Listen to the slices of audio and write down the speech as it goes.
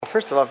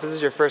first of all, if this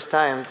is your first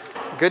time,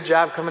 good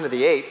job coming to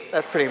the 8.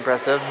 That's pretty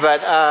impressive.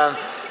 But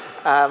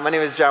my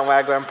name is John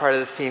Wagler. I'm part of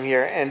this team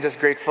here, and just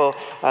grateful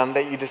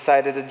that you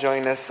decided to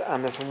join us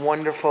on this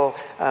wonderful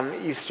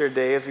Easter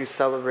day as we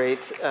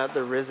celebrate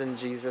the risen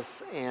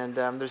Jesus. And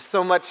there's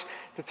so much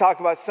to talk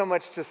about, so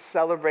much to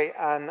celebrate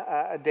on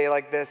a day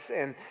like this.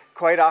 And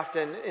quite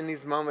often in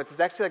these moments,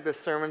 it's actually like the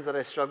sermons that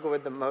I struggle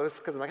with the most,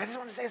 because I'm like, I just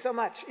want to say so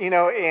much,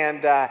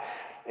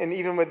 and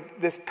even with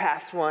this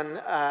past one,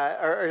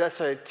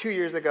 2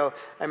 years ago,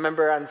 I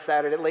remember on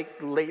Saturday,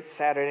 late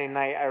Saturday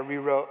night, I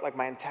rewrote like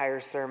my entire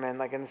sermon,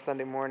 like in the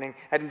Sunday morning.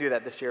 I didn't do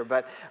that this year,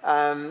 but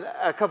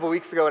a couple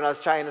weeks ago when I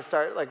was trying to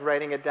start like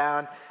writing it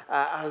down,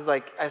 I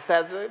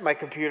sat at my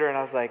computer and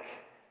I was like,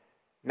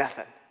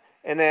 nothing.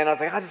 And then I was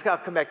like, I'll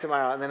come back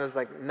tomorrow. And then it was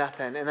like,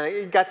 nothing. And then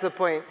it got to the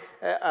point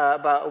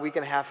about a week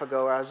and a half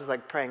ago where I was just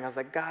like praying. I was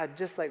like, God,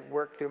 just like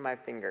work through my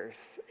fingers,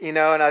 and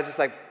I was just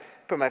like,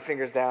 put my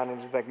fingers down and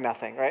just like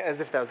nothing, right?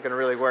 As if that was going to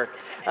really work.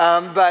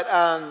 But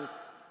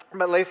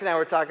Lacey and I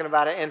were talking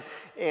about it,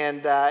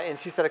 and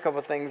she said a couple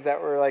of things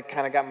that were like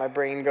kind of got my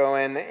brain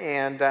going,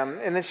 and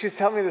then she was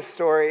telling me the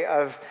story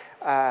of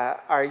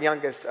our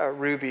youngest,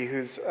 Ruby,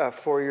 who's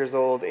 4 years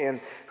old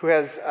and who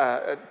has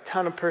a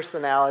ton of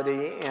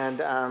personality and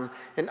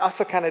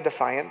also kind of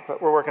defiant,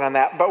 but we're working on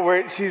that.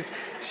 But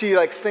she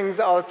like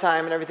sings all the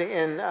time and everything.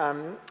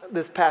 And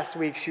this past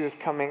week, she was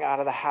coming out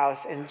of the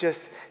house and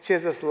she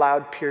has this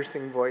loud,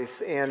 piercing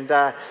voice, and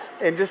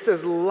just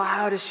as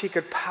loud as she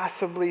could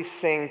possibly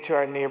sing to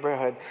our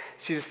neighborhood,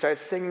 she just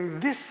starts singing,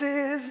 "This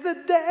is the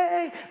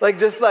day,"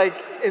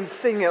 and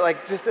sing it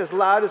like just as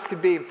loud as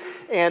could be.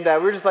 And we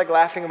were just like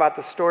laughing about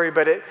the story,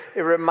 but it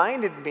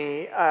reminded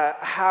me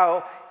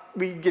how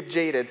we get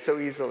jaded so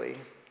easily,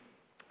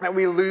 that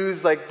we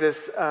lose like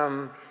this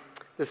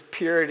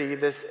purity,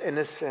 this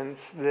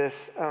innocence,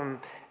 this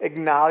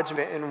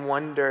acknowledgement and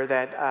wonder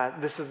that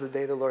this is the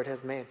day the Lord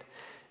has made,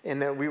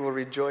 and that we will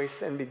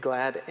rejoice and be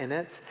glad in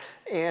it.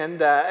 And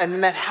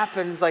that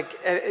happens like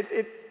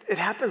it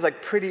happens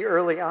like pretty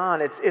early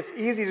on. It's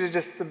easy to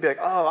just be like,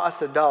 oh,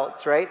 us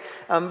adults, right?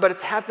 But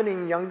it's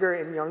happening younger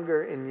and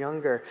younger and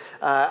younger.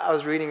 I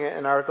was reading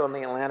an article in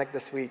The Atlantic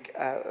this week.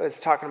 It's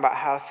talking about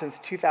how since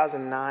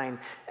 2009,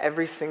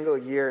 every single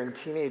year in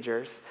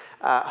teenagers,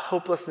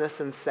 hopelessness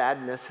and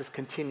sadness has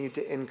continued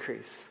to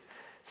increase.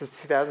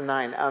 Since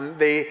 2009,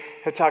 they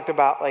have talked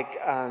about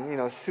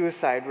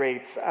suicide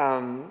rates,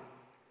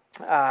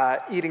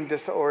 eating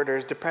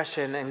disorders,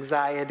 depression,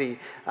 anxiety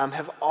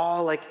have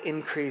all like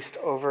increased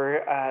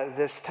over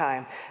this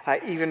time.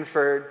 Even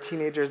for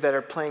teenagers that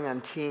are playing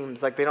on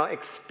teams, like they don't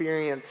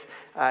experience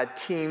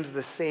teams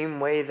the same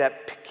way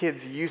that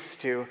kids used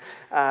to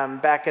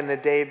back in the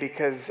day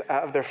because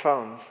of their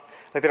phones.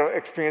 Like they don't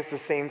experience the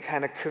same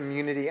kind of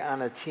community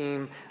on a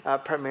team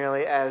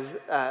primarily as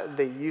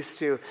they used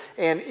to.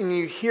 And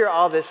you hear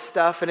all this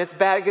stuff, and it's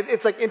bad.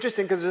 It's like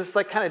interesting because there's this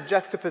like kind of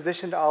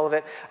juxtaposition to all of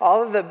it.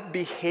 All of the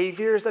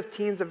behaviors of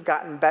teens have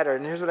gotten better.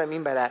 And here's what I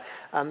mean by that.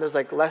 There's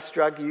like less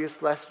drug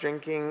use, less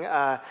drinking,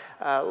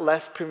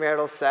 less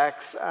premarital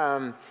sex,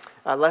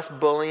 less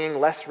bullying,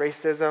 less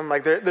racism.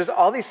 Like there's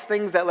all these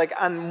things that like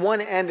on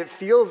one end it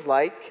feels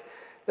like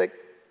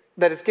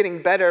that it's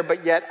getting better,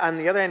 but yet on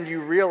the other end you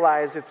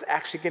realize it's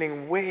actually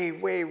getting way,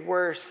 way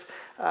worse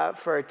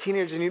for our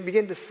teenagers, and you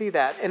begin to see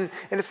that. And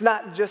it's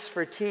not just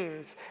for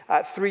teens.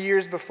 3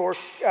 years before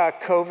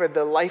COVID,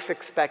 the life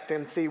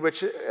expectancy,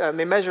 which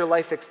they measure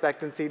life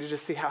expectancy to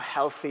just see how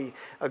healthy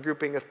a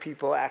grouping of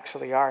people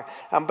actually are.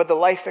 But the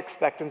life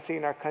expectancy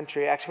in our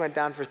country actually went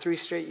down for 3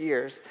 straight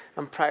years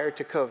prior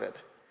to COVID.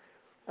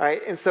 All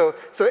right, and so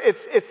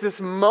it's this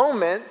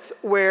moment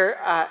where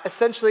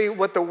essentially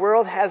what the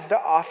world has to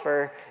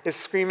offer is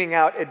screaming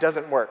out, it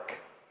doesn't work.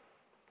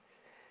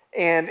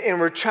 And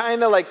we're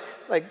trying to like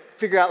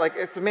figure out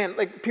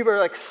people are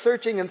like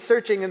searching and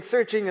searching and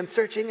searching and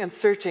searching and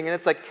searching, and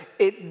it's like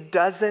it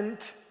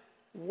doesn't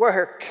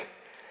work.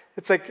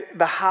 It's like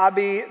the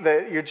hobby,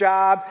 your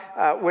job,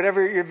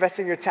 whatever you're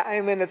investing your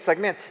time in. It's like,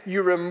 man,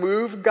 you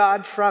remove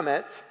God from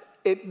it,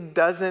 it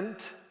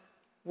doesn't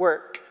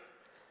work.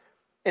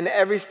 In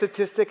every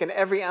statistic and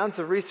every ounce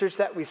of research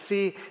that we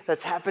see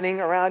that's happening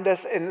around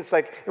us, and it's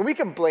like, and we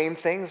can blame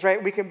things,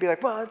 right? We can be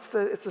like, well, it's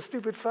the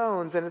stupid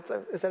phones, and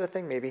is that a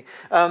thing? Maybe.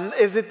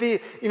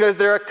 Is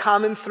there a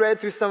common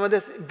thread through some of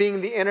this being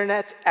the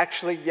internet?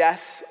 Actually,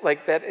 yes,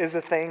 like that is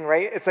a thing,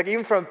 right? It's like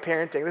even from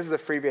parenting. This is a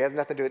freebie; it has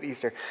nothing to do with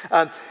Easter.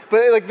 But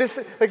like this,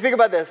 like think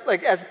about this,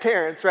 like as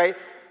parents, right?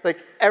 Like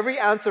every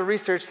ounce of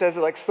research says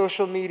that like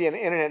social media and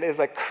the internet is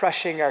like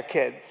crushing our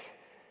kids.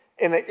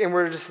 And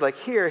we're just like,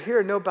 here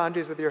are no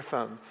boundaries with your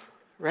phones,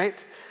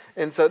 right?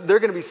 And so they're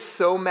going to be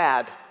so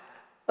mad,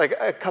 like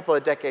a couple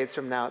of decades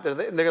from now. They're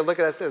going to look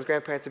at us as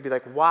grandparents and be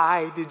like,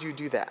 why did you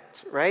do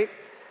that, right?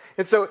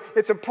 And so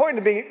it's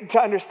important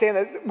to understand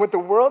that what the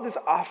world is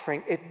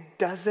offering, it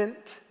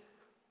doesn't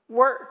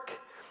work.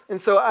 And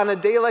so on a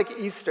day like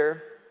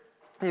Easter,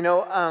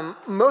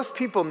 Most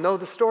people know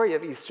the story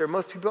of Easter.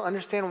 Most people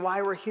understand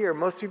why we're here.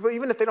 Most people,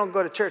 even if they don't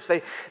go to church,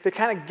 they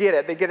kind of get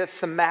it. They get it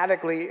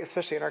thematically,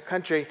 especially in our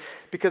country,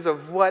 because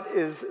of what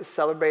is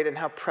celebrated and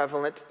how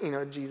prevalent,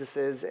 Jesus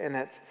is in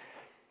it.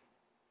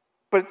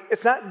 But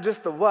it's not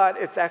just the what,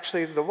 it's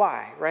actually the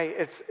why, right?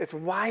 It's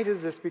why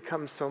does this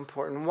become so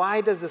important?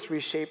 Why does this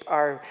reshape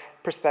our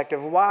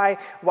perspective? Why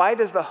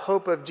does the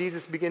hope of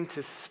Jesus begin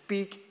to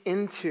speak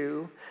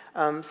into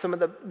some of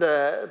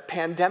the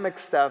pandemic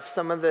stuff,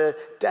 some of the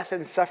death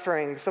and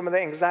suffering, some of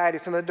the anxiety,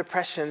 some of the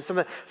depression, some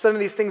of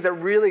these things that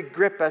really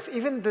grip us,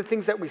 even the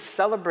things that we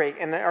celebrate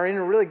and are in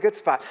a really good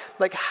spot?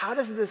 Like, how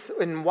does this,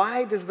 and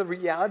why does the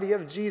reality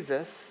of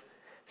Jesus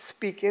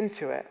speak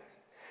into it?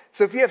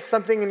 So if you have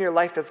something in your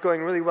life that's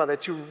going really well,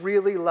 that you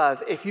really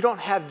love, if you don't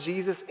have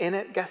Jesus in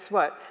it, guess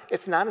what?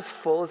 It's not as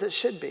full as it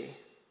should be.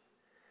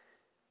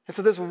 And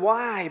so this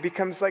why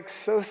becomes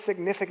so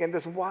significant.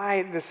 This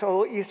why, this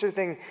whole Easter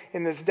thing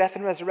in this death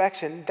and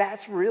resurrection,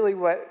 that's really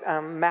what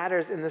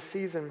matters in this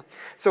season.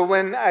 So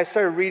when I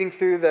started reading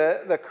through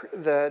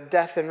the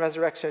death and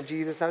resurrection of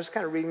Jesus, and I was just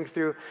kind of reading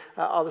through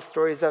all the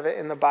stories of it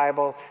in the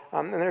Bible,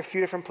 and there are a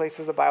few different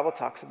places the Bible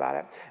talks about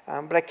it.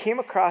 But I came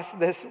across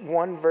this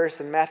one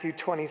verse in Matthew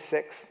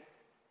 26,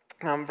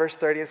 verse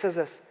 30. It says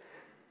this: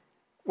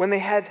 when they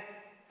had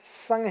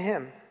sung a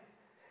hymn,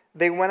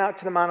 they went out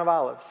to the Mount of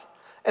Olives.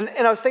 And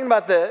I was thinking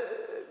about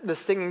the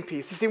singing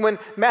piece. You see, when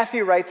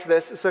Matthew writes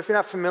this, so if you're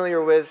not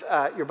familiar with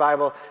your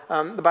Bible,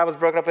 the Bible's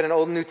broken up in an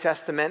Old and New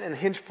Testament, and the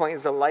hinge point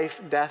is the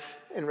life, death,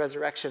 and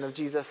resurrection of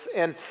Jesus.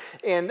 And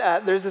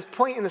there's this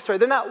point in the story.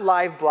 They're not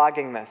live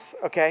blogging this,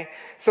 okay?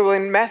 So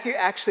when Matthew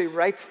actually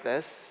writes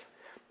this,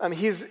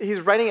 he's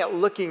writing it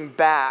looking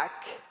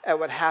back at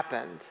what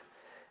happened,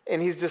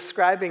 and he's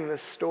describing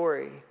this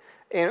story.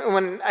 And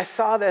when I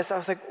saw this, I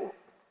was like,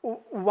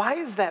 why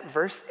is that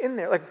verse in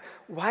there?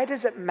 Why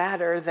does it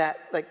matter that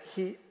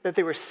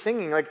they were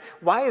singing?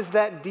 Why is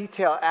that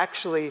detail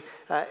actually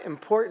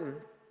important?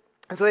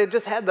 And so they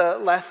just had the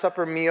Last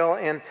Supper meal,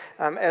 and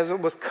as it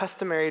was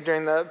customary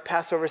during the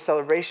Passover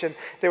celebration,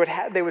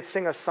 they would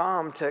sing a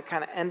psalm to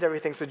kind of end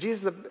everything. So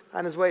Jesus is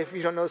on his way. If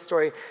you don't know the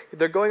story,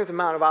 they're going up to the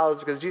Mount of Olives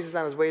because Jesus is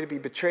on his way to be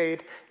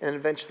betrayed and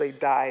eventually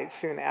die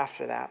soon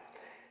after that.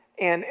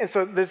 And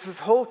so there's this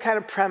whole kind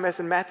of premise,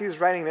 and Matthew's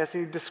writing this,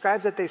 and he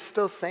describes that they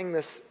still sang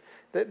this,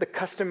 the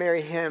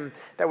customary hymn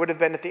that would have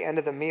been at the end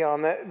of the meal.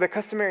 And the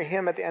customary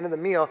hymn at the end of the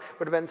meal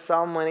would have been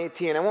Psalm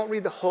 118. I won't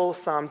read the whole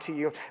psalm to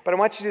you, but I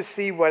want you to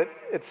see what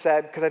it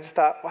said, because I just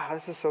thought, wow,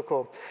 this is so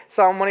cool.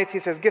 Psalm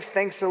 118 says, "Give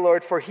thanks to the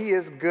Lord, for he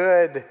is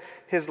good.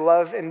 His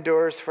love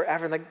endures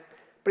forever." But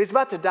he's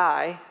about to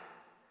die.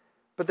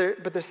 But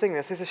they're singing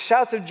this. It says,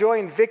 "Shouts of joy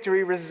and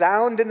victory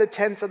resound in the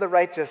tents of the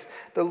righteous.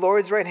 The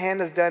Lord's right hand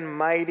has done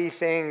mighty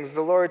things.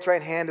 The Lord's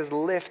right hand is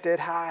lifted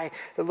high.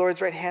 The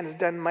Lord's right hand has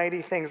done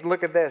mighty things."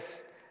 Look at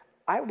this.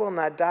 "I will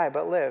not die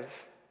but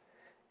live,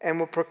 and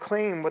will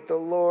proclaim what the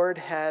Lord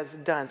has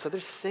done." So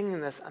they're singing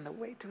this on the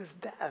way to his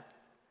death.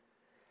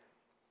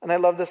 And I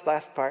love this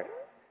last part.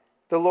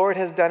 "The Lord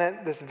has done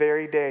it this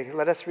very day.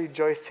 Let us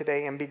rejoice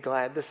today and be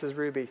glad." This is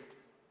Ruby.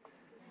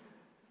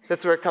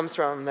 That's where it comes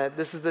from, that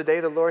this is the day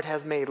the Lord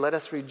has made. Let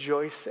us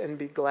rejoice and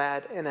be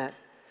glad in it.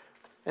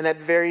 And that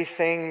very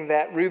thing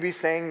that Ruby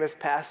sang this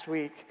past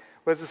week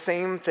was the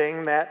same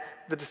thing that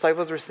the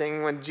disciples were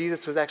singing when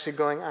Jesus was actually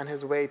going on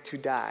his way to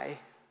die.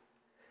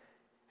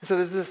 And so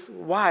there's this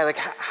why,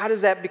 how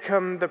does that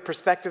become the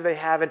perspective they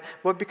have, and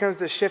what becomes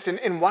the shift,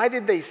 and why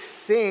did they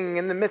sing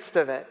in the midst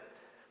of it?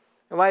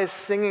 And why is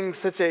singing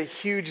such a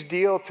huge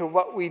deal to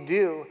what we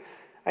do?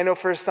 I know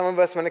for some of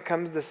us, when it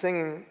comes to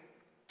singing,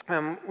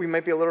 we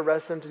might be a little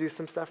reticent to do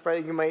some stuff,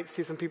 right? You might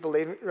see some people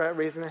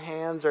raising their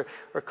hands or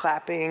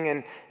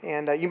clapping,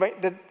 and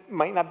that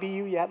might not be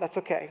you yet. That's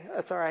okay.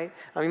 That's all right.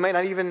 You might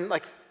not even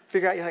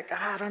figure out. You're like,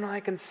 I don't know. I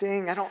can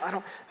sing. I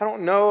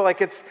don't know. I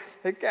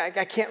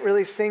can't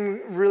really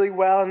sing really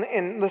well.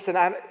 And listen,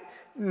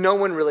 no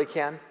one really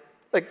can.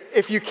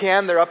 If you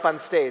can, they're up on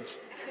stage.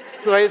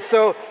 Right,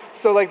 so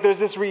there's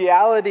this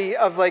reality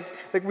of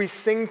we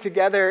sing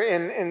together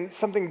and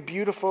something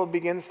beautiful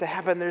begins to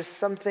happen. There's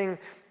something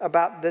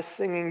about this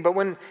singing. But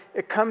when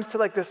it comes to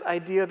this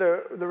idea of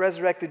the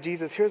resurrected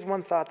Jesus, here's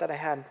one thought that I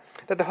had,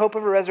 that the hope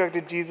of a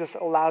resurrected Jesus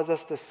allows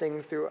us to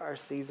sing through our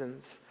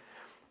seasons.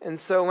 And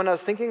so when I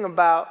was thinking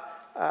about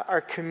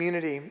our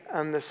community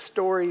and the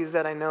stories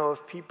that I know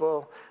of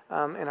people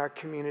in our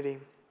community,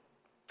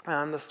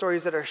 the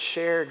stories that are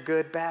shared,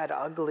 good, bad,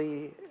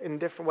 ugly,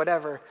 indifferent,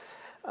 whatever,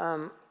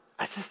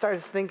 I just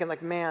started thinking,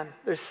 man,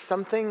 there's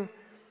something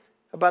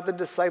about the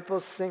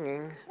disciples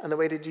singing on the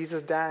way to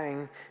Jesus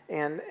dying,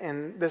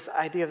 and this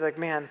idea of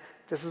man,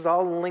 this is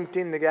all linked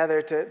in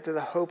together to the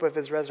hope of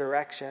his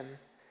resurrection.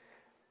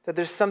 That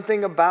there's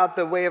something about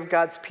the way of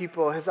God's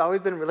people has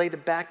always been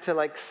related back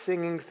to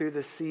singing through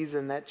the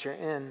season that you're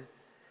in.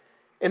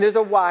 And there's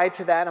a why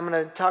to that. I'm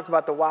going to talk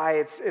about the why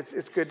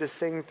it's good to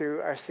sing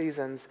through our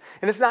seasons.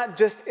 And it's not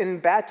just in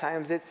bad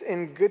times, it's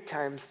in good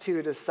times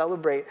too, to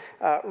celebrate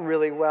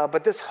really well.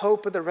 But this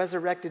hope of the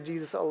resurrected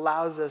Jesus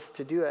allows us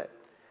to do it.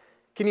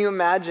 Can you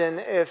imagine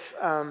if,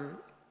 how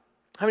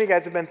many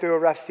guys have been through a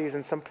rough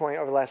season some point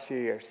over the last few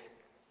years?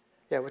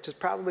 Yeah, which is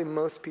probably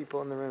most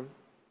people in the room.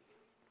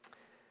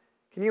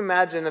 Can you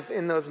imagine if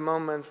in those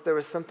moments there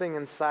was something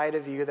inside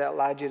of you that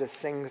allowed you to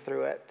sing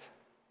through it?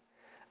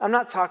 I'm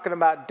not talking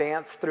about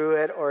dance through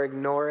it or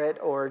ignore it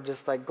or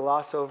just like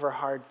gloss over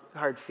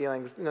hard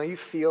feelings. No, you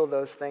feel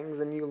those things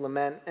and you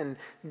lament and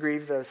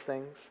grieve those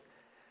things.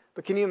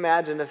 But can you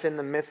imagine if in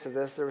the midst of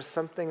this there was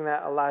something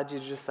that allowed you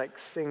to just like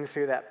sing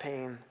through that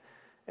pain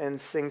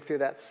and sing through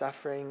that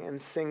suffering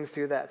and sing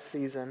through that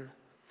season?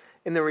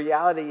 And the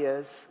reality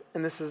is,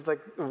 and this is like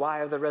the why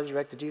of the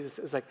resurrected Jesus,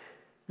 is like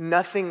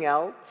nothing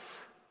else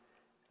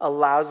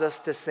allows us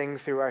to sing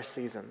through our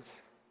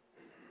seasons.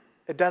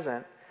 It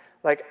doesn't.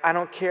 Like, I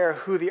don't care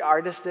who the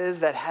artist is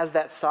that has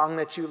that song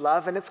that you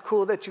love, and it's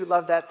cool that you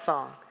love that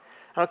song.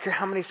 I don't care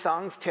how many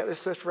songs Taylor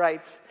Swift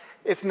writes.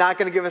 It's not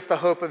going to give us the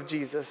hope of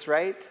Jesus,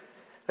 right?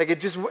 Like,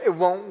 it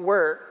won't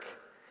work.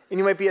 And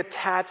you might be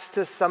attached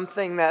to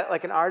something that,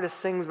 like, an artist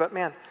sings, but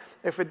man,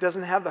 if it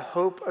doesn't have the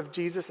hope of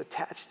Jesus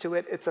attached to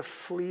it, it's a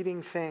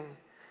fleeting thing.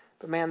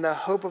 But man, the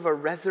hope of a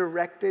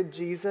resurrected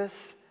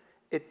Jesus,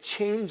 it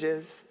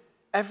changes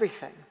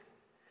everything.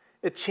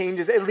 It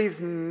changes, it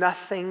leaves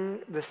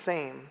nothing the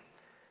same.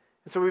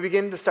 And so we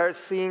begin to start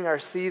seeing our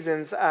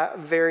seasons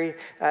very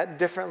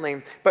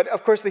differently. But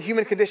of course, the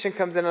human condition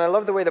comes in, and I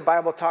love the way the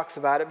Bible talks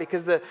about it,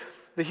 because the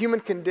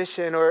human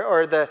condition,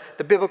 or the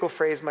biblical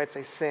phrase might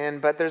say sin,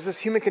 but there's this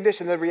human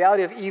condition, the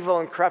reality of evil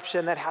and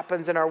corruption that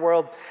happens in our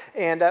world.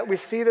 And we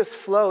see this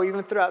flow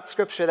even throughout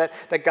Scripture,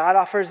 that God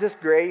offers this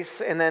grace,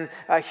 and then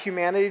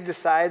humanity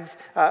decides,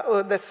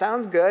 oh, that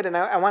sounds good, and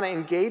I want to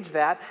engage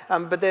that.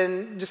 But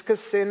then just because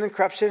sin and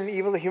corruption and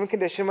evil, the human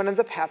condition, what ends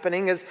up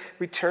happening is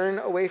we turn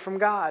away from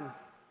God.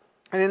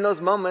 And in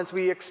those moments,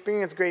 we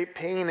experience great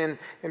pain and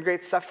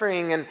great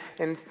suffering,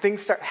 and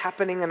things start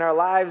happening in our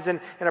lives,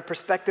 and our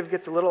perspective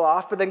gets a little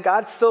off. But then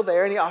God's still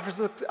there, and he offers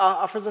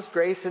us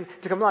grace and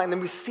to come along. And then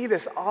we see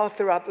this all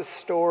throughout the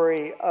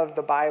story of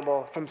the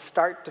Bible, from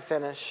start to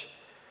finish.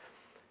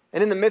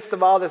 And in the midst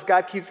of all this,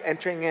 God keeps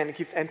entering in, and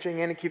keeps entering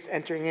in, and keeps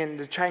entering in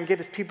to try and get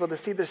his people to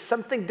see there's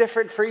something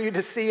different for you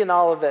to see in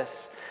all of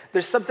this.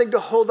 There's something to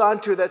hold on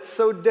to that's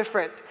so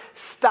different.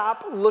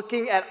 Stop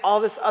looking at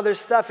all this other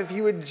stuff. If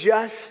you would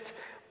just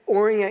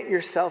orient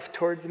yourself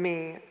towards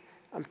me,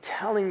 I'm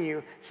telling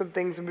you, some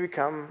things will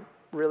become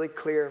really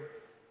clear.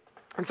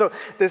 And so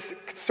this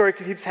story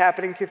keeps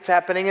happening.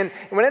 And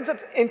what ends up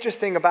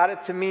interesting about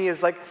it to me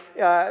is like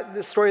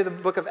the story of the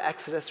book of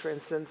Exodus, for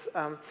instance.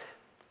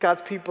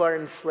 God's people are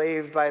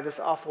enslaved by this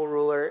awful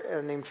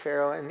ruler named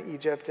Pharaoh in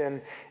Egypt,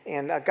 and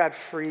God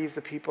frees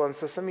the people. And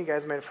so some of you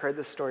guys might have heard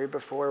this story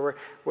before,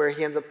 where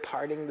he ends up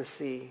parting the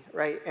sea,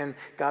 right? And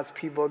God's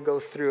people go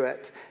through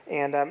it,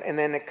 and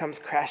then it comes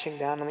crashing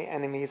down on the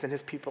enemies, and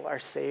his people are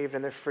saved,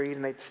 and they're freed,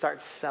 and they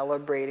start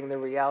celebrating the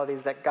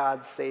realities that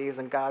God saves,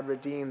 and God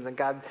redeems, and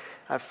God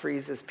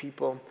frees his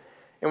people.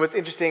 And what's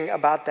interesting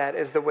about that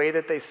is the way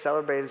that they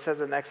celebrate. It says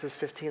in Exodus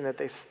 15 that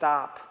they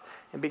stop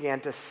and began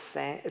to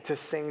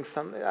sing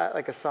some,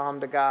 like a psalm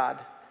to God.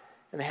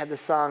 And they had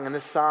this song, and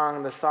this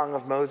song, the Song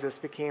of Moses,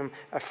 became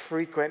a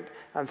frequent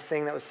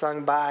thing that was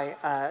sung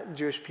by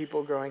Jewish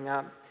people growing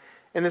up.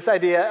 And this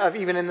idea of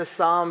even in the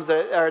Psalms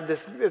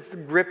it's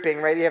gripping,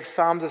 right? You have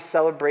Psalms of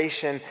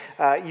celebration.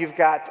 You've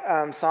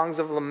got songs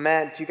of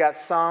lament. You got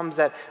Psalms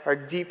that are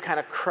deep kind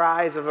of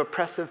cries of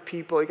oppressive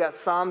people. You got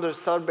Psalms that are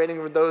celebrating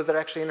for those that are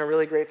actually in a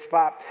really great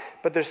spot.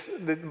 But there's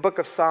the book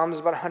of Psalms,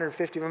 about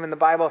 150 of them in the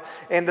Bible,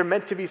 and they're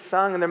meant to be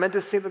sung, and they're meant to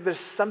say that there's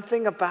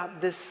something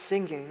about this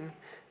singing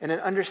and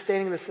an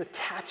understanding this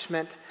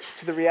attachment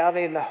to the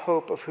reality and the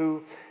hope of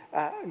who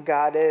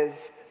God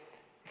is.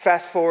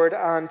 Fast forward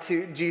on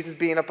to Jesus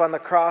being up on the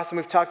cross, and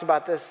we've talked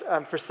about this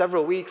for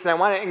several weeks, and I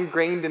want it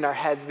ingrained in our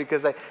heads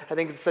because I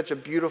think it's such a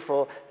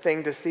beautiful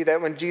thing to see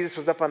that when Jesus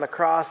was up on the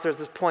cross, there's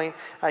this point,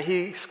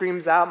 he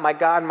screams out, my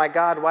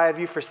God, why have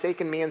you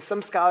forsaken me?" And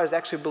some scholars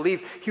actually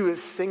believe he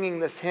was singing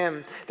this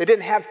hymn. They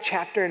didn't have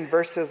chapter and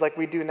verses like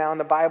we do now in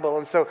the Bible,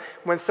 and so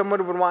when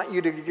someone would want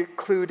you to get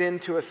clued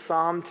into a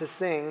psalm to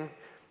sing,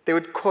 they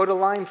would quote a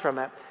line from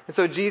it. And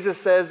so Jesus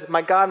says,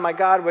 my God,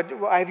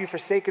 why have you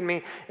forsaken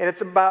me? And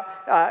it's about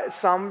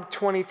Psalm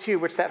 22,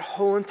 which that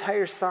whole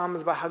entire psalm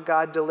is about how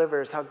God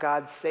delivers, how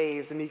God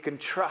saves, and you can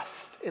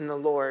trust in the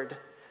Lord.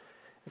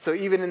 And so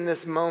even in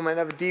this moment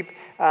of deep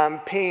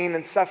pain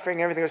and suffering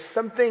and everything, there's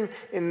something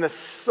in the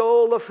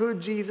soul of who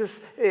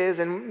Jesus is.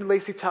 And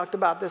Lacey talked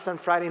about this on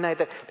Friday night,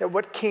 that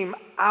what came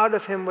out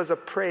of him was a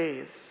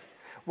praise.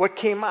 What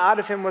came out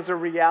of him was a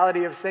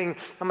reality of saying,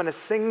 I'm going to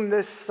sing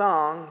this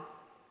song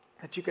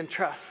that you can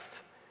trust.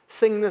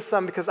 Sing this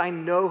song because I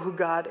know who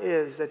God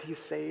is, that he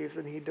saves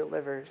and he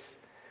delivers.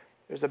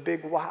 There's a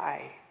big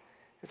why.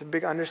 It's a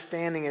big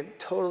understanding. It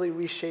totally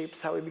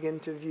reshapes how we begin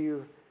to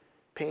view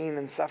pain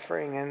and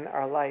suffering in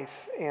our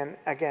life, and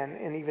again,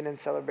 and even in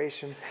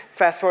celebration.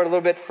 Fast forward a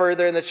little bit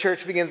further, and the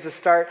church begins to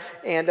start,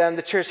 and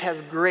the church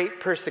has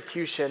great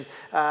persecution.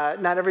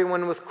 Not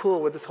everyone was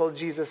cool with this whole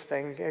Jesus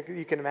thing.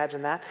 You can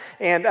imagine that.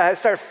 And it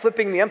started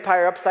flipping the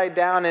empire upside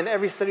down in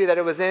every city that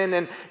it was in,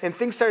 and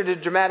things started to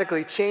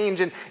dramatically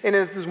change. And in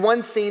this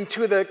one scene,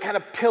 two of the kind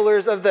of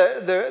pillars of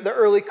the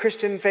early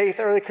Christian faith,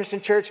 early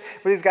Christian church,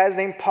 were these guys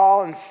named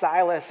Paul and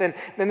Silas. And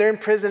then they're in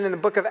prison in the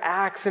book of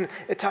Acts, and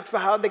it talks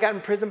about how they got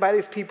imprisoned by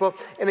these people,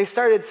 and they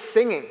started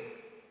singing.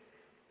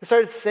 They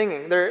started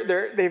singing.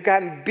 They've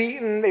gotten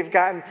beaten.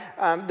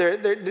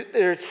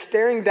 They're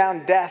staring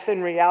down death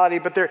in reality,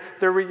 but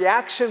their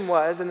reaction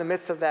was, in the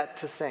midst of that,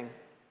 to sing.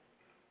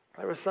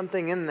 There was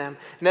something in them.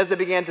 And as they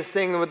began to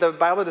sing, what the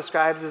Bible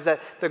describes is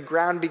that the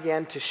ground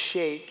began to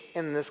shake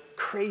in this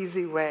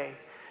crazy way.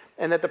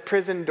 And that the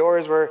prison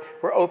doors were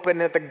open,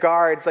 and that the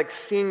guards, like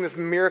seeing this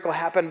miracle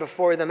happen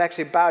before them,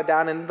 actually bowed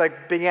down and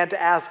like began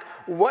to ask,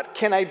 what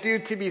can I do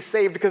to be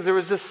saved? Because there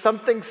was just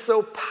something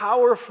so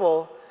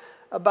powerful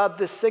about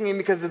this singing,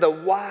 because of the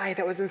why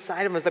that was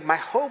inside of them. It was like, my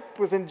hope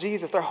was in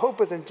Jesus. Their hope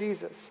was in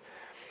Jesus.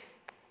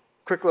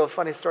 Quick little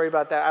funny story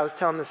about that. I was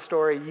telling this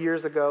story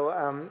years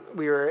ago.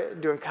 We were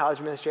doing college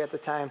ministry at the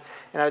time,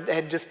 and I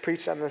had just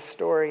preached on this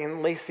story,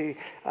 and Lacey,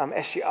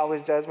 as she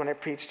always does when I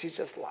preach, she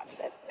just loves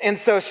it. And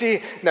so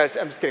no,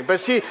 I'm just kidding, but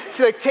she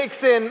like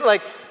takes in,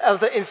 like,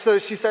 and so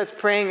she starts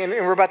praying, and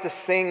we're about to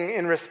sing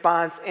in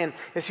response, and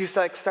she's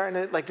like starting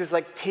to like just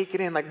like take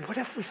it in, like, what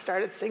if we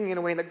started singing in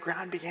a way and the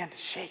ground began to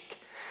shake?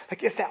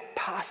 Like, is that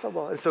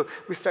possible? And so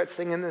we start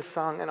singing this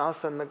song, and all of a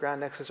sudden the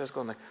ground next to us starts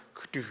going like,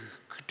 ka-doo,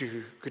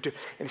 ka-doo, ka-doo.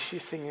 And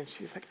she's singing,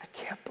 she's like, I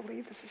can't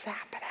believe this is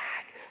happening.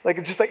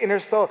 Like, just like in her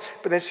soul.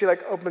 But then she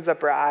like opens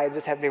up her eye.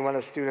 Just happened to be one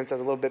of the students that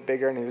was a little bit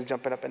bigger, and he was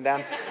jumping up and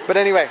down. But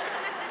anyway,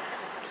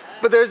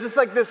 but there's just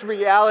like this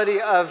reality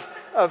of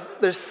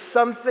there's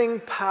something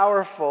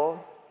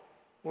powerful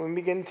when we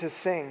begin to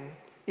sing,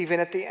 even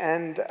at the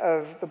end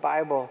of the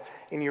Bible,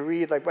 and you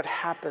read like what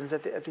happens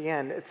at the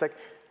end. It's like,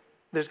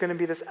 there's going to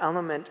be this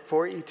element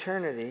for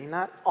eternity,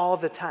 not all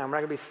the time. We're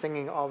not going to be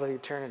singing all of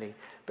eternity.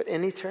 But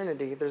in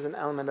eternity, there's an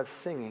element of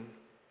singing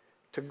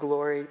to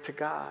glory to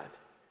God.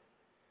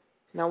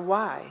 Now,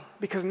 why?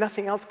 Because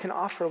nothing else can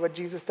offer what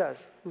Jesus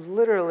does.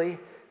 Literally,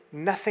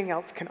 nothing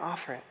else can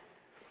offer it.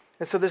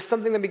 And so there's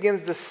something that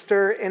begins to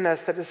stir in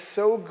us that is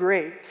so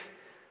great,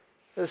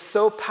 that is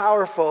so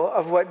powerful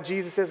of what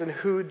Jesus is and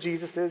who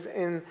Jesus is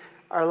in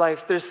our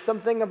life. There's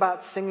something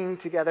about singing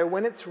together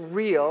when it's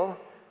real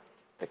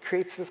that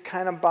creates this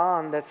kind of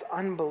bond that's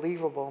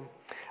unbelievable.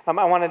 I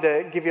wanted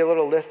to give you a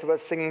little list of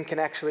what singing can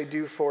actually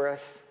do for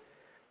us.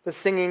 The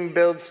singing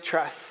builds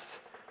trust.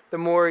 The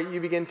more you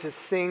begin to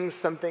sing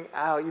something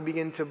out, you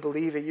begin to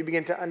believe it. You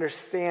begin to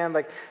understand,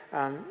 like,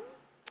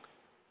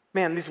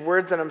 man, these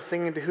words that I'm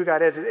singing to who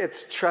God is,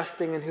 it's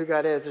trusting in who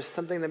God is. There's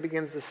something that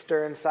begins to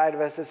stir inside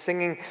of us. That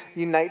singing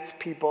unites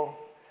people.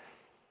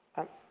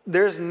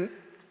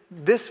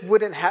 This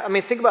wouldn't happen. I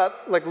mean, think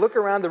about, like, look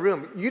around the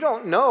room. You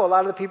don't know a lot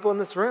of the people in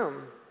this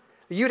room.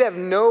 You'd have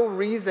no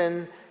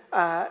reason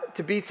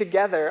to be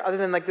together other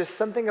than, like, there's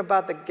something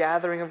about the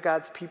gathering of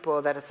God's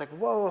people that it's like,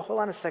 whoa, hold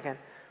on a second.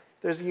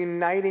 There's a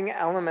uniting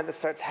element that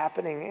starts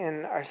happening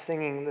in our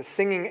singing. The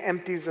singing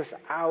empties us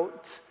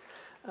out.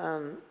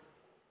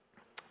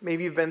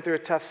 Maybe you've been through a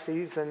tough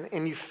season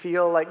and you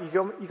feel like, you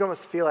can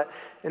almost feel it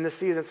in the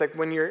season. It's like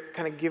when you're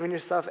kind of giving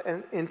yourself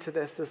into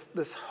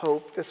this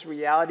hope, this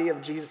reality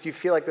of Jesus, you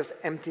feel like this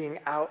emptying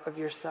out of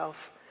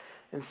yourself.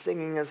 And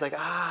singing is like,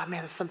 man,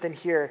 there's something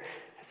here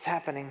that's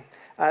happening.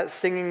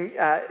 Singing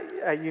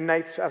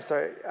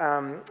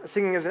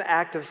singing is an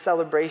act of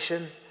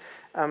celebration.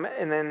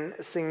 And then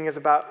singing is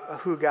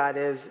about who God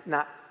is,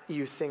 not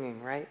you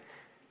singing, right?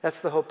 That's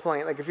the whole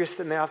point. Like, if you're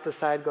sitting there off the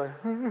side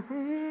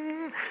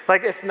going,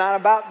 like, it's not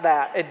about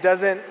that. It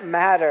doesn't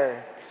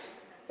matter.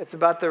 It's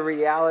about the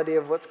reality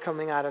of what's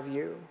coming out of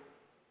you.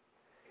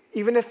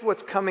 Even if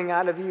what's coming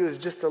out of you is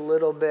just a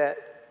little bit,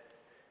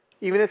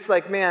 even it's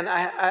like, man,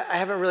 I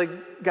haven't really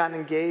gotten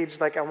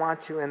engaged like I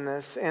want to in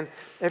this. And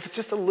if it's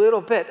just a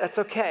little bit, that's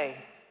okay.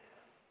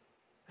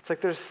 It's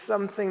like there's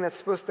something that's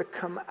supposed to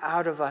come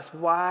out of us.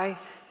 Why?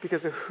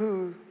 Because of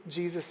who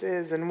Jesus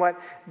is and what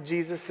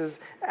Jesus has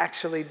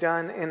actually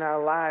done in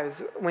our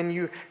lives. When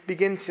you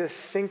begin to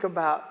think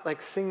about,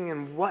 like, singing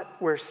and what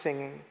we're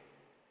singing,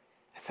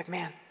 it's like,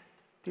 man,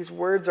 these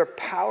words are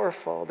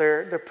powerful.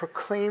 They're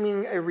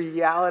proclaiming a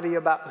reality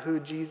about who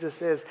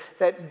Jesus is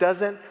that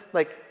doesn't,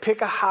 like,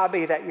 pick a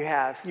hobby that you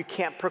have. You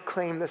can't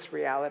proclaim this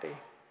reality.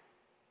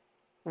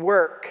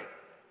 Work.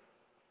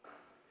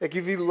 Like,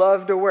 if you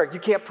love to work, you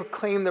can't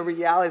proclaim the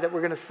reality that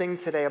we're going to sing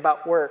today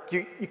about work.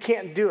 You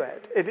can't do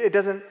it. It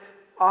doesn't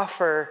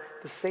offer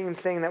the same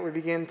thing that we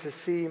begin to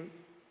see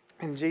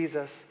in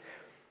Jesus.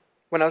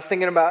 When I was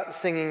thinking about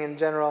singing in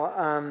general,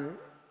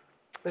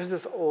 there's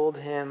this old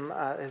hymn,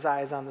 His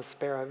Eyes on the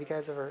Sparrow. Have you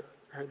guys ever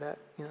heard that?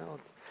 You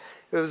know,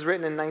 it was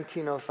written in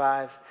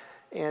 1905.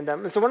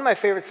 And so one of my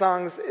favorite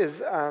songs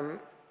is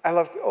I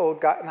love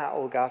not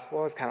old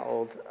gospel, it's kind of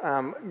old.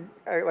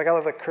 I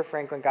love like Kirk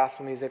Franklin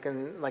gospel music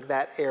and like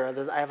that era.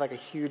 I have like a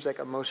huge like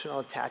emotional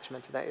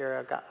attachment to that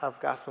era of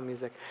gospel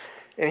music.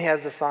 And he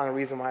has this song, "A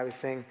Reason Why We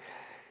Sing."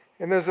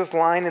 And there's this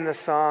line in the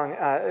song,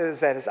 is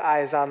that his eye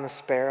is on the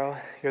sparrow,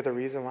 you're the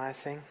reason why I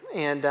sing.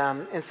 And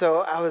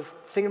so I was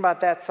thinking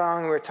about that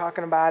song, we were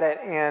talking about it,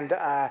 and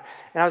I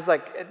was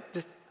like,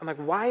 I'm like,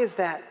 why is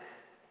that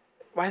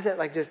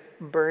like just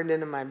burned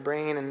into my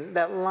brain? And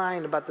that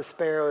line about the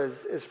sparrow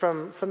is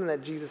from something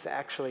that Jesus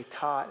actually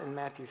taught in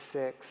Matthew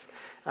 6.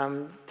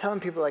 Telling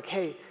people like,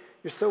 hey,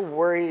 you're so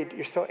worried,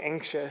 you're so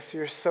anxious,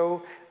 you're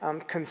so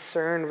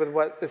concerned with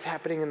what is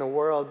happening in the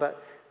world,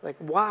 but like,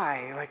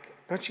 why? Like,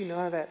 don't you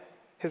know that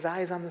his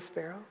eye is on the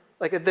sparrow?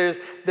 Like there's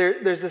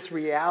this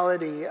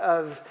reality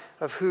of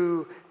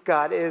who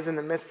God is in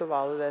the midst of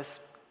all of this.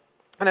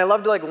 And I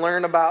love to like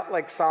learn about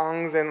like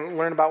songs and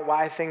learn about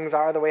why things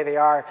are the way they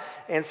are.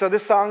 And so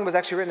this song was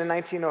actually written in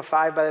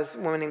 1905 by this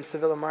woman named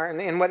Sevilla Martin.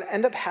 And what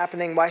ended up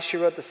happening, why she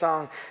wrote the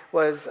song,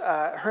 was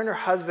her and her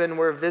husband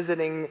were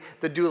visiting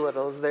the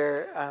Doolittles,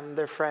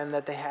 their friend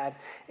that they had.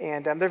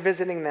 And they're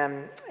visiting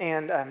them.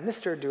 And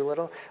Mr.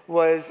 Doolittle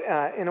was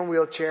in a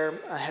wheelchair,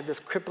 had this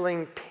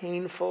crippling,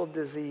 painful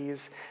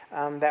disease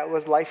that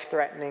was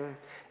life-threatening.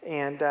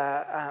 And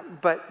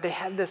but they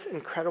had this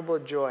incredible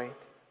joy.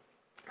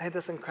 I had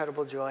this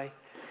incredible joy.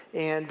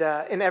 And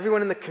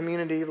everyone in the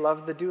community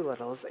loved the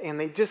Doolittles, and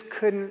they just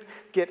couldn't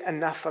get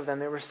enough of them.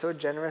 They were so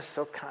generous,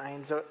 so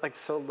kind,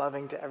 so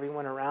loving to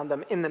everyone around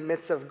them in the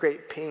midst of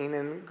great pain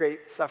and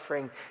great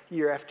suffering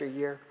year after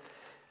year.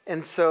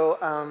 And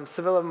so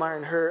Sevilla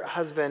Martin, her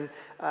husband,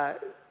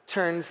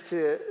 turns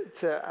to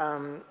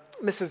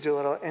Mrs.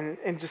 Doolittle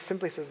and just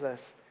simply says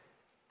this: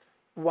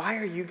 "Why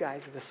are you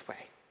guys this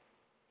way?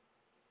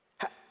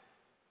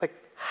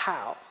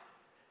 How?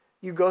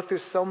 You go through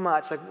so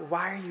much, like,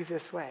 why are you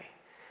this way?"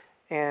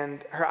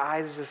 And her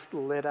eyes just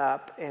lit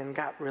up and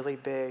got really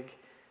big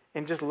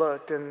and just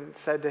looked and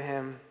said to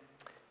him,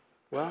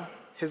 "Well,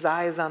 his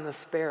eye is on the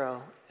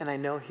sparrow, and I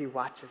know he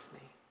watches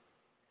me."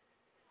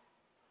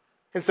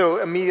 And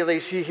so immediately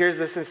she hears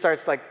this and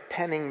starts like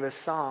penning this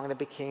song that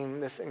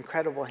became this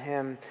incredible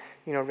hymn,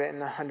 written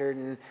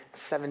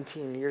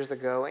 117 years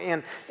ago.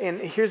 And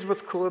here's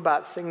what's cool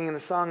about singing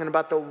the song and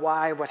about the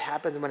why, what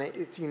happens when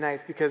it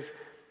unites, because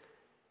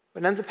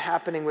what ends up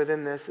happening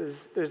within this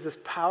is there's this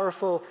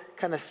powerful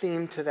kind of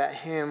theme to that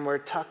hymn where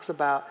it talks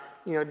about,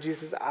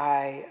 Jesus'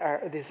 eye,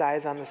 or his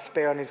eyes on the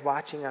sparrow, and he's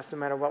watching us no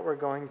matter what we're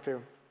going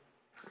through.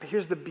 But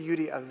here's the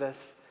beauty of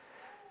this.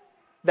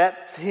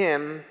 That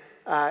hymn,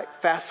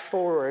 fast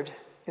forward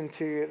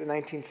into the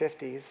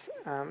 1950s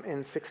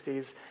and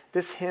 60s,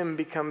 this hymn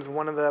becomes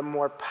one of the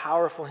more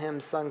powerful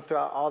hymns sung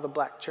throughout all the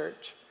black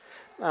church.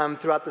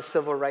 Throughout the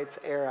civil rights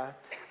era.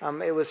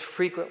 It was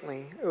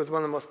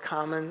one of the most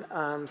common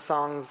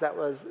songs that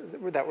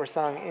were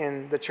sung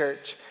in the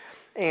church.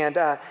 And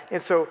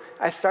so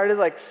I started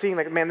like seeing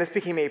like, man, this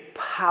became a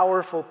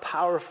powerful,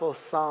 powerful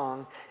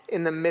song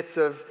in the midst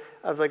of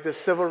like the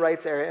civil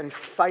rights era and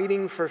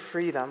fighting for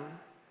freedom,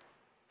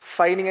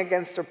 fighting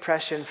against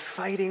oppression,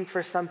 fighting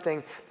for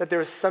something, that there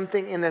was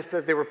something in this,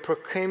 that they were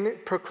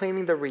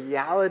proclaiming the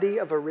reality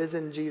of a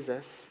risen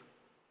Jesus.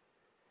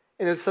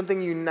 And there was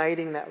something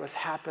uniting that was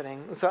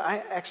happening. And so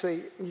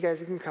you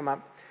guys, you can come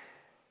up.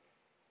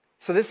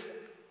 So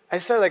I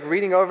started like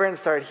reading over it and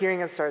started hearing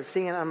it, started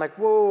seeing it. And I'm like,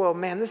 whoa,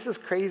 man, this is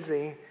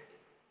crazy.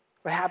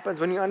 What happens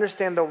when you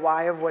understand the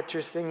why of what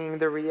you're singing,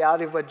 the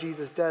reality of what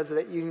Jesus does,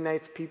 that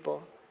unites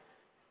people.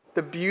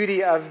 The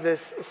beauty of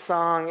this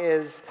song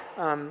is,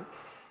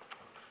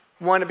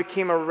 one, it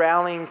became a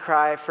rallying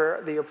cry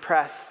for the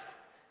oppressed,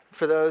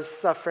 for those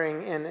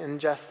suffering in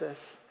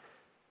injustice.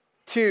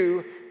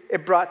 Two,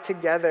 it brought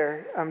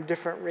together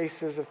different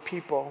races of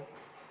people.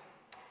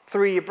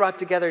 Three, it brought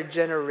together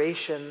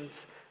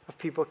generations of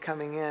people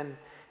coming in.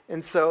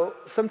 And so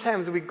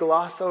sometimes we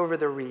gloss over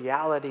the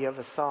reality of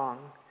a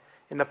song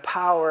and the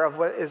power of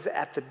what is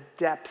at the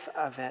depth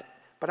of it.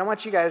 But I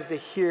want you guys to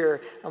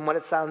hear what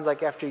it sounds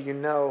like after you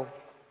know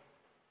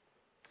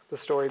the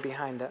story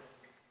behind it.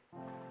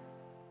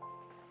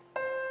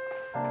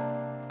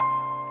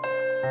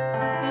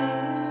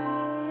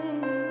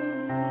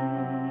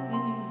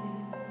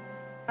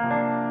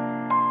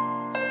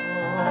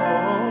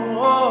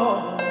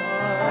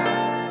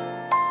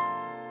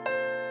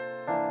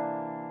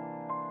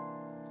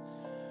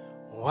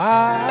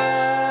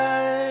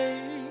 Why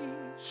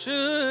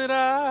should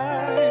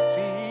I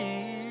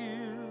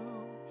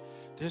feel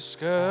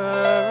discouraged?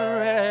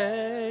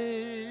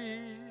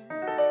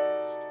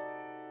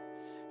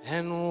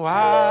 And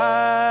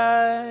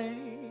why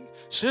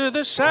should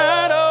the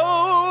shadow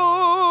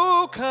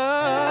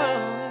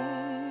come?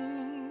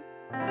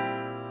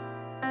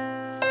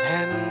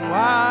 And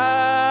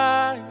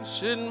why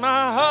should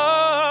my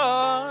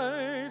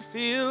heart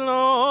feel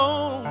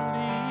lonely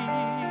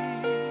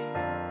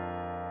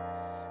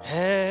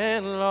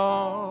and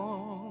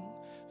long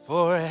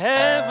for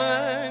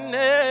heaven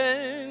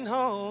and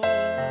home?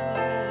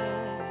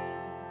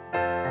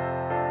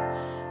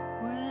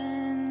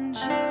 When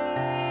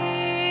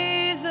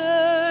Jesus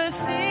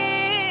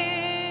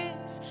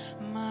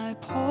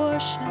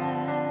portion.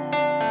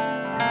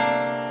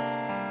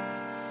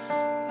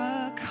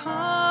 A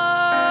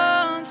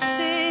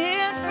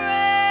constant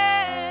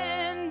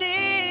friend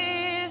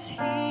is He.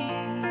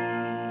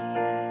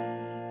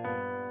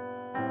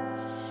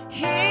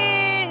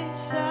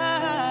 His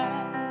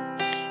eye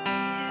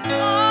is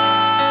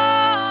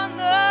on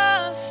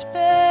the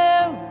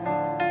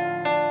sparrow,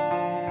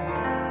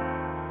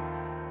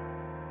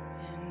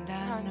 and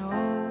I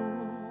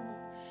know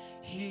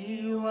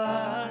He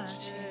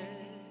watches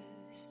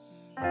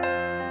me.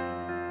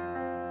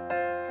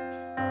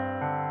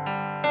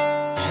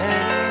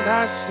 And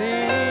I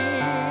sing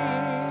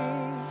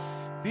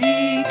because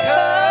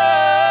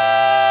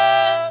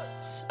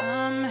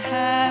I'm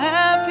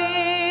happy,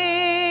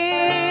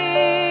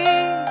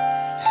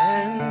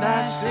 and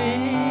I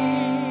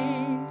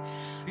sing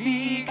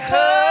because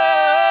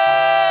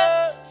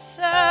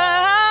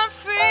I'm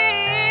free.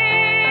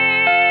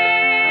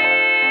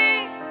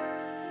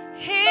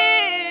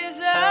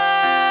 His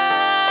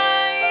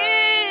eye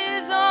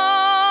is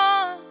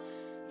on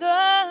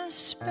the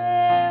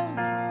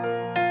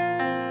sparrow,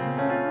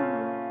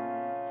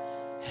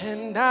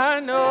 and I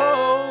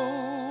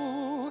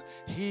know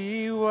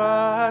He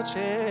watches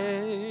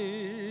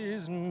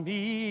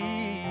me.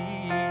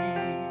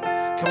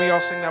 Can we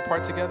all sing that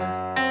part together?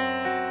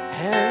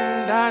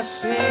 And I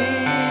sing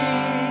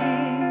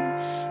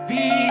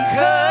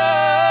because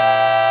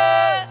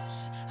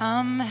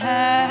I'm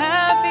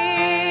happy,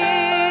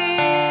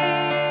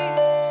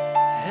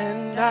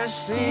 and I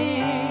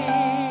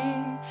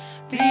sing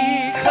because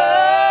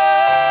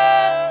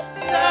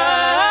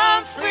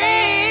I'm free.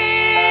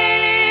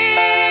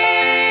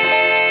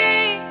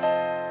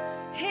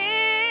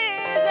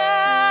 His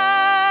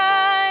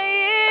eye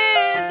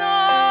is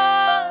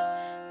on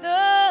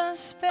the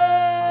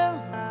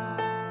sparrow,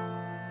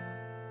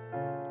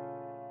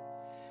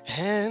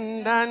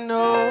 And I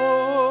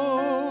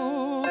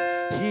know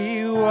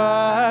He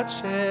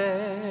watches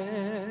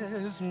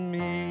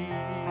me.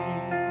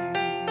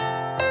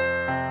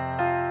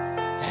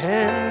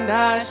 And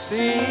I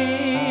sing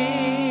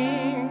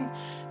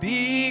because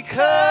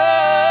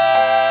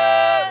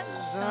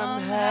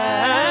I'm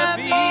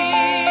happy.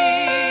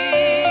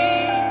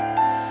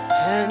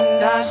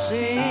 And I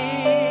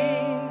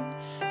sing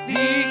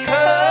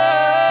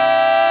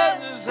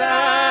because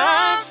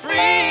I'm free.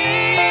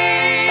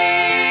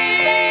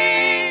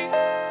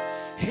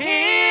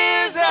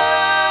 His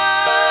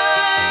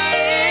eye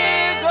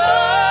is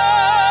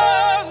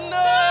on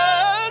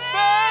the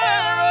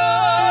sparrow,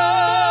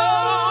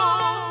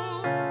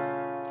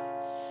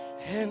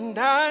 and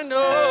I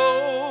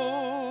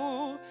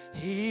know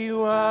He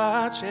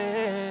watches.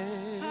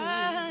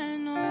 I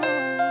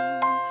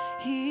know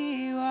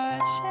He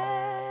watches.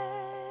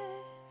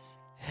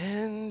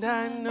 And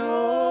I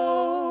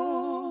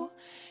know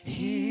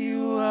He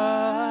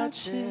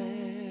watches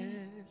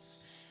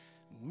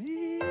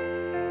me.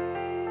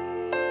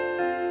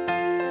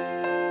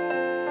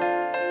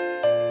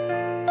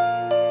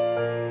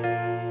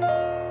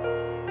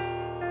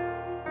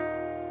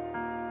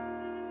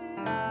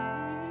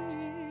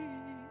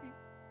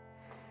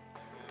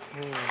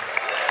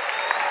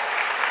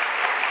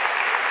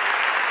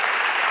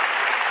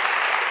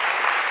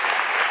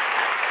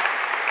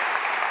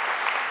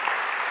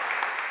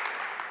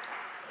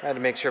 I had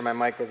to make sure my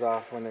mic was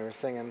off when they were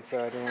singing,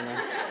 so I didn't want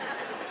to.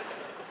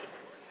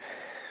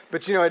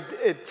 But you know,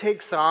 it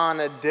takes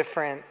on a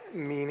different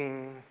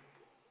meaning.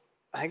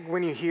 I think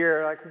when you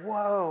hear, like,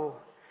 whoa,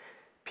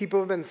 people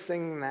have been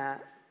singing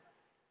that,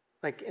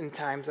 like, in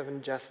times of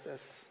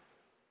injustice.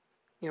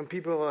 You know,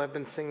 people have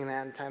been singing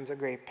that in times of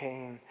great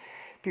pain.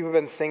 People have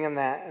been singing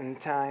that in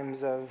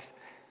times of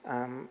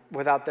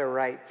without their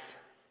rights.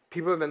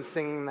 People have been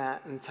singing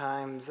that in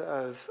times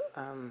of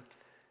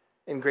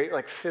in great,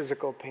 like,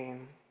 physical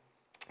pain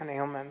and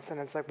ailments. And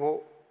it's like,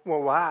 well,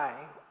 why?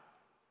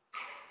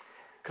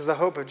 Because the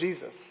hope of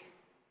Jesus,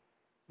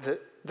 the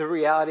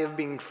reality of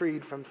being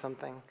freed from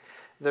something,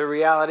 the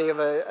reality of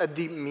a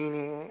deep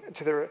meaning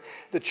to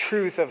the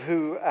truth of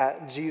who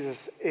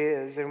Jesus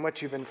is and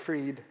what you've been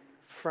freed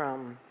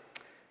from.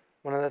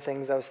 One of the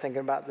things I was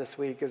thinking about this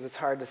week is it's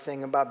hard to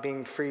sing about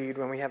being freed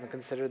when we haven't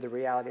considered the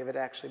reality of it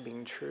actually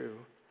being true.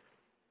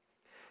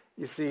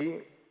 You see,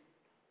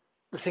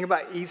 the thing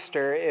about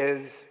Easter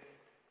is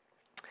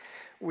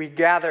we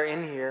gather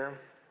in here,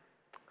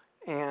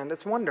 and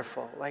it's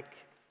wonderful. Like,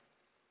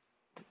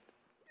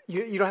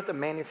 you don't have to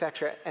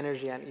manufacture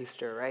energy on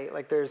Easter, right?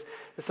 Like, there's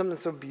something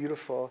so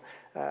beautiful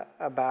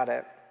about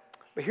it.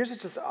 But here's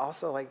what's just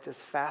also, like,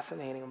 just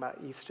fascinating about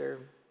Easter.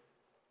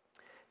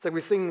 It's like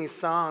we sing these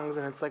songs,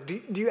 and it's like, do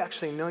you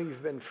actually know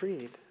you've been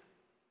freed?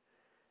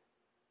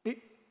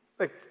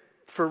 Like,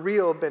 for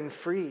real, been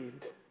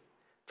freed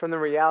from the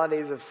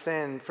realities of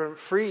sin,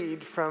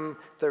 freed from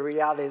the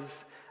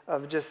realities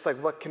of just like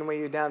what can weigh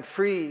you down,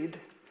 freed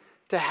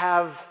to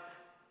have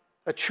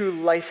a true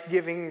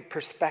life-giving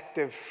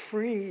perspective,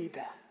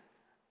 freed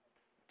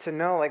to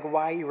know like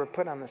why you were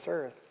put on this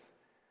earth,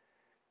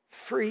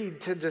 freed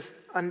to just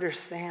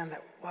understand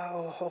that,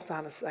 whoa, hold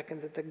on a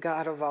second, that the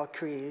God of all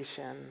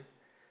creation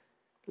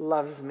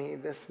loves me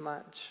this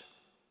much.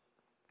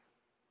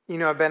 You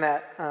know, I've been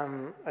at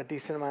a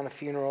decent amount of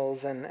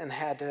funerals and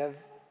had to,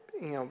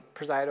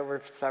 preside over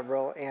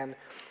several. And,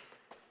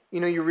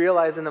 you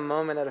realize in the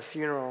moment at a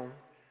funeral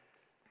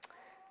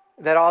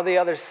that all the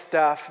other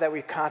stuff that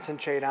we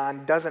concentrate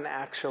on doesn't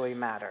actually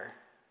matter.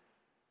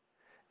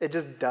 It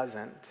just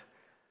doesn't.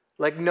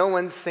 Like no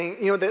one sing,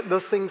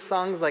 those sing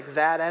songs like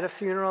that at a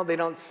funeral, they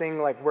don't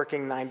sing like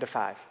working 9 to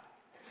 5.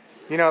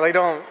 They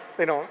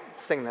don't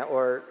sing that,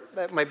 or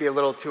that might be a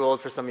little too old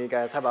for some of you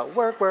guys. How about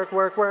work, work,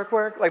 work, work,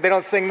 work? Like they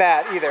don't sing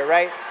that either,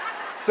 right?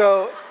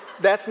 So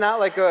that's not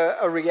like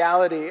a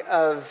reality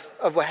of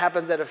what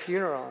happens at a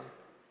funeral.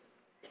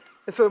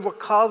 And so what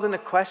calls into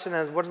question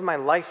is, what is my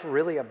life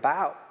really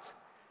about?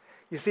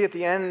 You see, at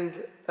the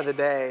end of the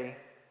day,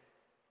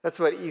 that's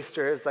what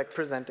Easter is like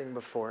presenting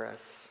before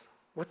us.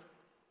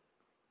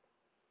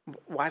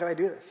 Why do I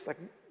do this? Like,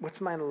 what's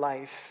my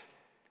life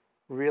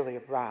really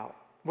about?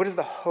 What does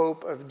the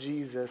hope of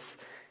Jesus,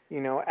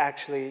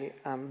 actually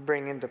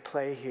bring into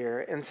play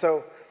here? And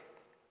so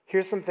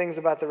here's some things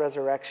about the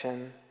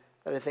resurrection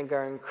that I think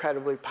are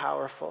incredibly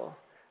powerful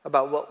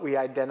about what we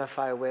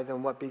identify with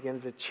and what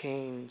begins to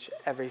change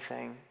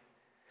everything.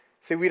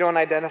 See, we don't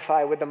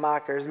identify with the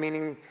mockers,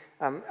 meaning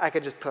I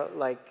could just put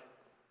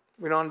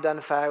we don't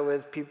identify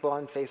with people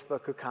on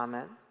Facebook who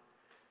comment.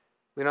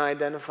 We don't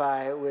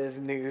identify with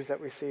news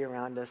that we see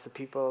around us, the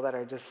people that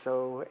are just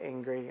so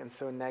angry and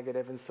so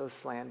negative and so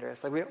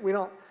slanderous. We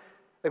don't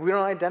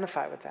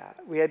identify with that.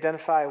 We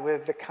identify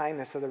with the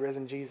kindness of the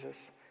risen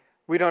Jesus.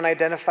 We don't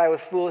identify with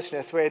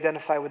foolishness. We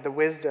identify with the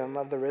wisdom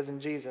of the risen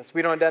Jesus.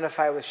 We don't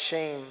identify with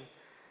shame.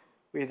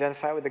 We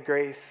identify with the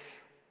grace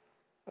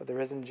of the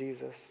risen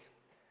Jesus.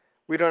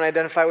 We don't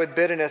identify with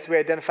bitterness. We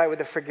identify with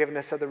the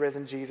forgiveness of the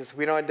risen Jesus.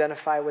 We don't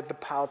identify with the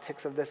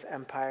politics of this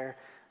empire.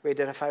 We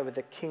identify with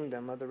the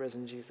kingdom of the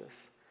risen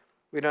Jesus.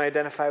 We don't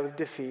identify with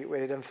defeat. We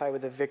identify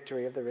with the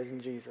victory of the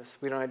risen Jesus.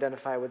 We don't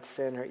identify with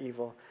sin or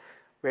evil.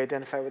 We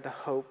identify with the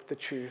hope, the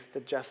truth, the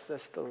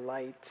justice, the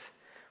light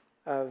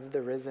of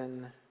the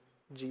risen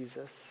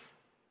Jesus.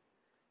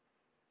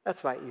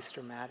 That's why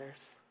Easter matters.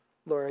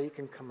 Laura, you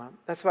can come up.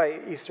 That's why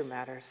Easter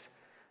matters.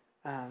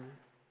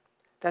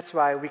 That's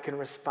why we can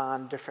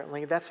respond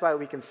differently. That's why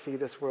we can see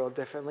this world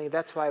differently.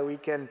 That's why we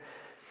can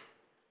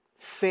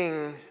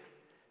sing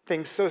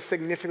things so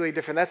significantly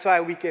different. That's why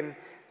we can,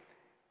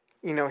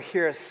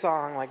 hear a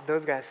song like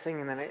those guys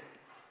singing, and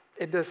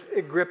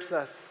it grips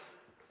us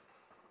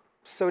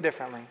so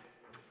differently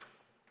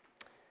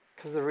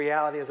because the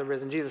reality of the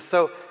risen Jesus.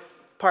 So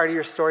part of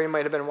your story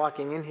might have been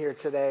walking in here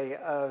today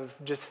of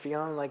just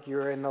feeling like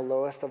you're in the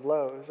lowest of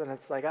lows, and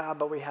it's like,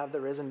 but we have the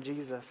risen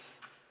Jesus.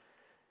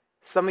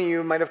 Some of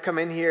you might have come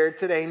in here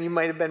today and you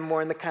might have been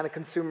more in the kind of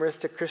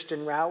consumeristic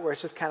Christian route where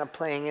it's just kind of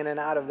playing in and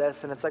out of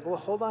this, and it's like, well,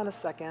 hold on a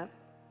second.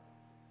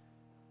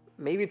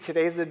 Maybe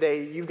today's the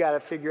day you've got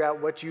to figure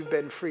out what you've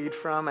been freed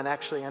from and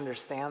actually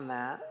understand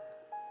that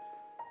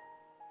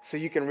so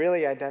you can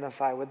really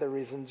identify with the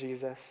risen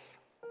Jesus.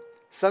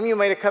 Some of you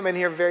might have come in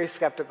here very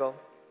skeptical.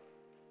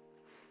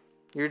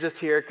 You're just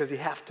here because you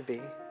have to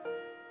be.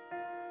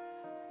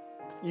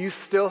 You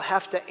still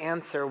have to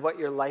answer what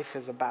your life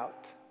is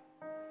about.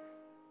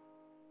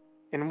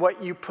 And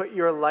what you put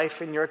your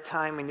life and your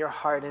time and your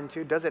heart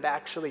into, does it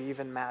actually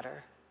even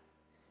matter?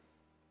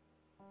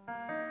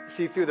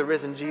 See, through the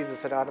risen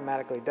Jesus, it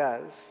automatically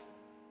does.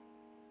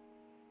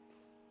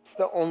 It's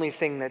the only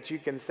thing that you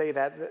can say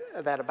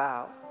that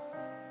about.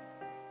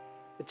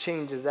 It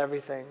changes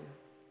everything.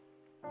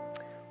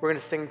 We're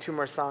going to sing 2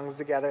 more songs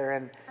together,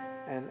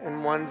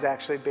 and one's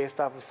actually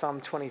based off of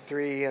Psalm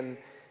 23, and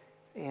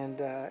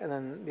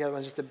then the other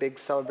one's just a big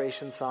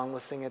celebration song we'll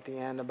sing at the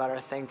end about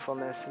our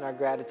thankfulness and our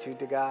gratitude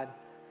to God.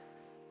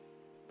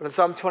 But in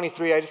Psalm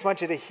 23, I just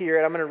want you to hear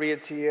it. I'm going to read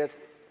it to you.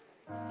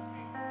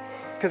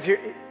 Because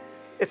here,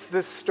 it's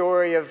this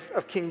story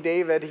of King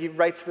David. He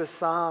writes this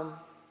psalm.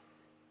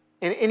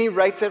 And he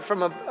writes it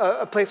from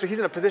a place where he's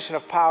in a position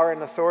of power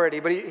and authority.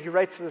 But he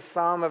writes this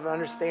psalm of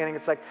understanding.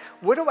 It's like,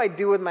 what do I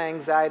do with my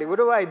anxiety? What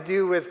do I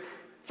do with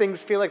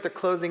things feel like they're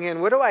closing in?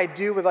 What do I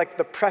do with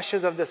the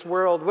pressures of this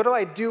world? What do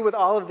I do with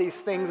all of these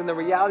things and the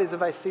realities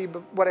of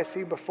what I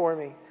see before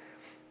me?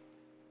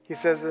 He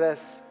says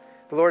this,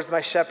 the Lord is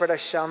my shepherd, I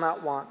shall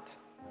not want.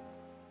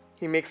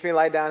 He makes me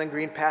lie down in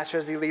green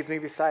pastures. He leads me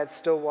beside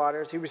still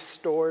waters. He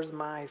restores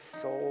my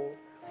soul.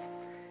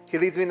 He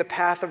leads me in the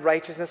path of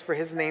righteousness for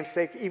his name's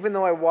sake. Even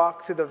though I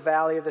walk through the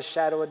valley of the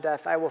shadow of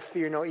death, I will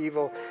fear no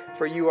evil,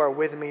 for you are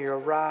with me. Your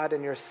rod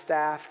and your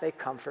staff, they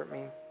comfort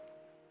me.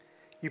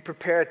 You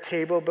prepare a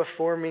table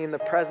before me in the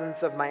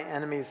presence of my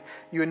enemies.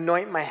 You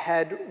anoint my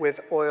head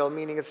with oil,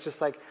 meaning it's just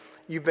like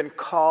you've been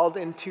called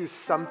into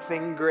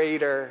something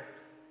greater.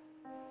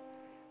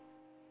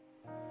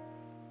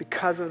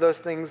 Because of those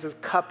things, his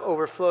cup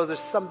overflows. There's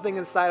something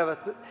inside of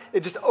it. It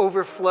just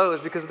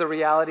overflows because of the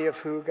reality of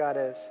who God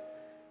is.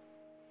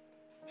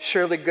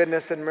 Surely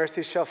goodness and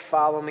mercy shall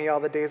follow me all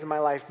the days of my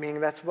life,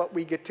 meaning that's what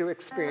we get to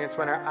experience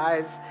when our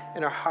eyes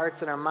and our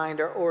hearts and our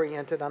mind are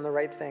oriented on the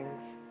right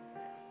things.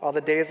 All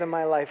the days of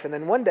my life. And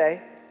then one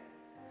day,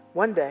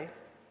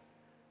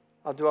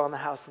 I'll dwell in the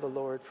house of the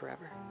Lord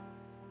forever.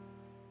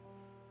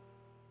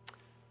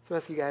 So I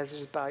ask you guys to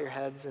just bow your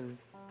heads and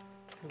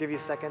give you a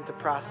second to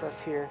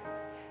process here.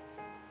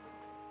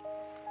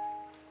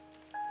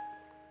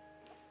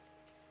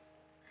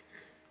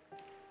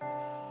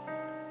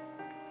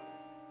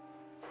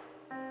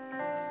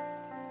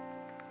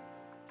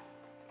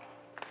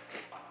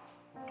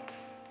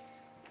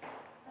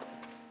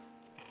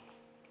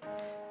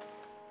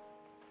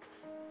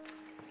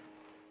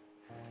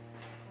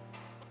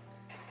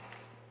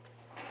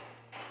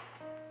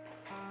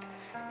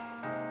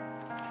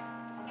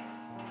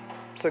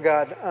 So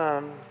God,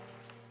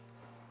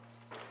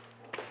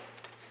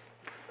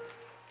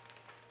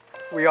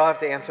 we all have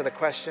to answer the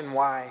question,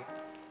 why?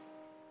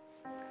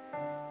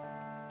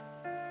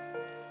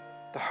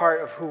 The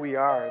heart of who we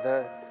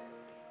are,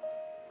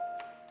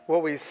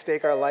 what we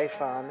stake our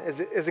life on. Is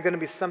it going to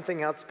be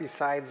something else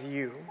besides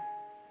you?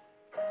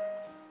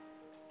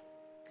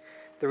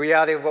 The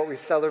reality of what we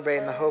celebrate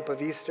in the hope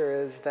of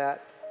Easter is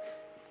that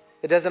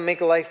it doesn't make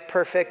life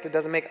perfect. It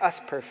doesn't make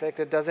us perfect.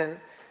 It doesn't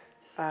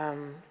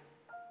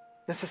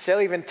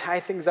necessarily even tie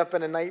things up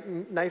in a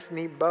nice,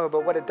 neat bow.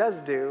 But what it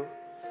does do,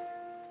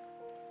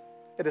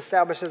 it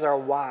establishes our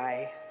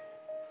why.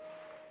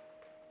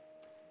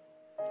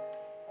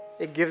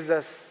 It gives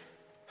us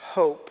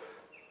hope.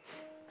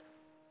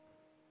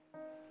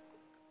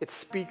 It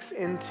speaks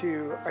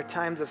into our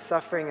times of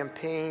suffering and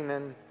pain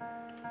and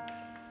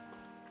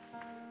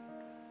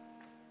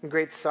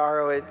great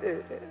sorrow,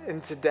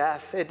 into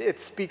death. It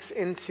speaks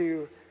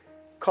into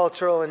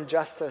cultural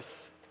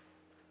injustice,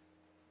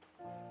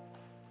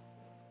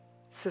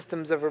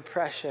 systems of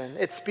oppression.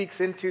 It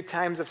speaks into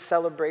times of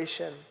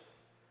celebration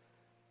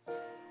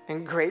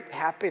and great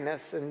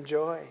happiness and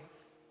joy.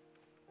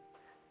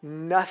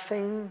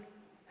 Nothing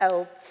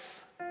else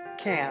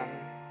can.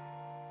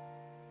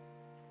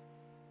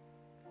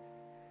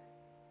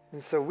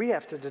 And so we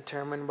have to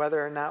determine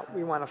whether or not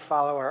we want to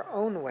follow our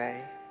own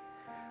way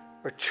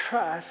or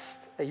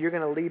trust that you're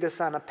going to lead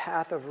us on a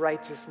path of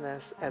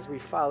righteousness as we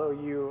follow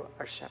you,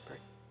 our shepherd.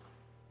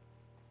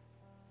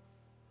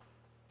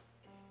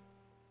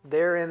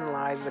 Therein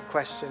lies the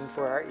question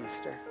for our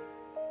Easter.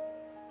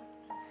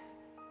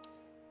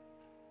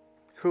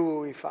 Who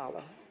will we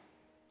follow?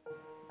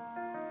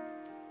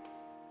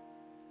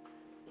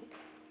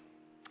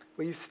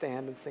 Will you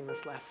stand and sing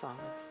this last song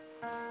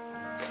with us?